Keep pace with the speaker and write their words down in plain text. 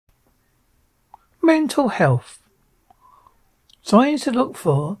Mental health. Signs to look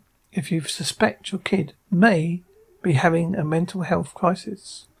for if you suspect your kid may be having a mental health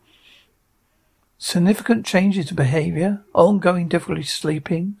crisis. Significant changes to behavior, ongoing difficulty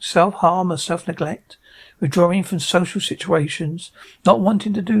sleeping, self-harm or self-neglect, withdrawing from social situations, not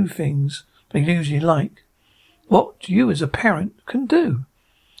wanting to do things they usually like. What you as a parent can do.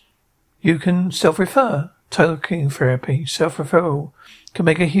 You can self-refer. Talking therapy, self-referral can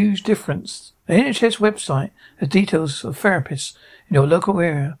make a huge difference. The NHS website has details of therapists in your local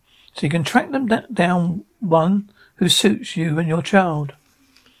area, so you can track them down one who suits you and your child.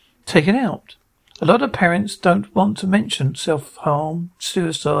 Take it out. A lot of parents don't want to mention self-harm,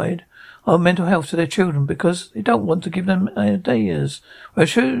 suicide, or mental health to their children because they don't want to give them ideas. Where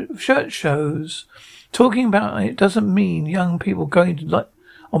research shows talking about it doesn't mean young people are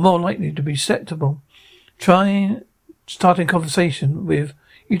more likely to be susceptible. Starting conversation with,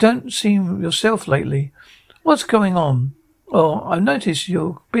 "You don't seem yourself lately. What's going on?" Or, "I've noticed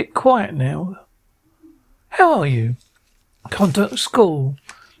you're a bit quiet now. How are you?" Contact school.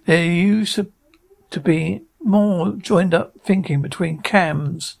 There used to be more joined up thinking between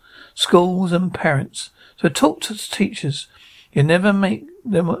CAMS, schools and parents. So talk to teachers. You never make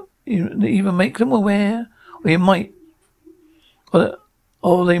them, you either make them aware or you might,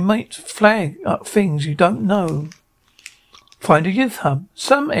 or they might flag up things you don't know. Find a youth hub.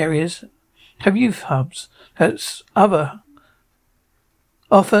 Some areas have youth hubs.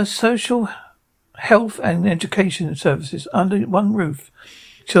 Offer social health and education services under one roof.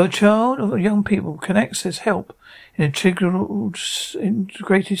 So a child or young people can access help in an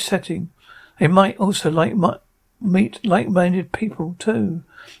integrated setting. They might also meet like-minded people too.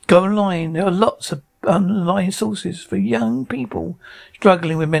 Go online. There are lots of online sources for young people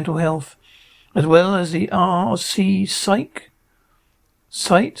struggling with mental health, as well as the RC Psych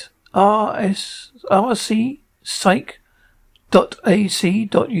site,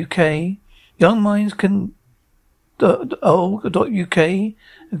 rcpsych.ac.uk, youngminds.org.uk, a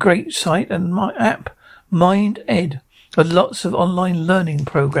great site, and my app, Mind Ed. There are lots of online learning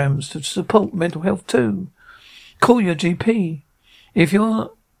programs to support mental health too. Call your GP. If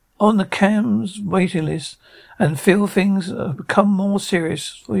you're on the CAMS waiting list and feel things have become more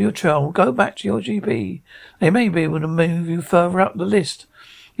serious for your child, go back to your GP. They may be able to move you further up the list.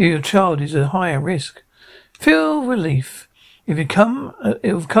 If your child is at higher risk. Feel relief. It will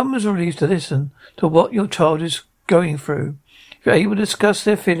come as a relief to listen to what your child is going through. If you're able to discuss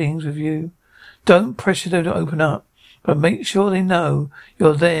their feelings with you, don't pressure them to open up, but make sure they know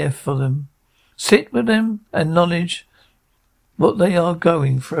you're there for them. Sit with them and acknowledge what they are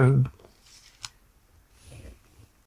going through.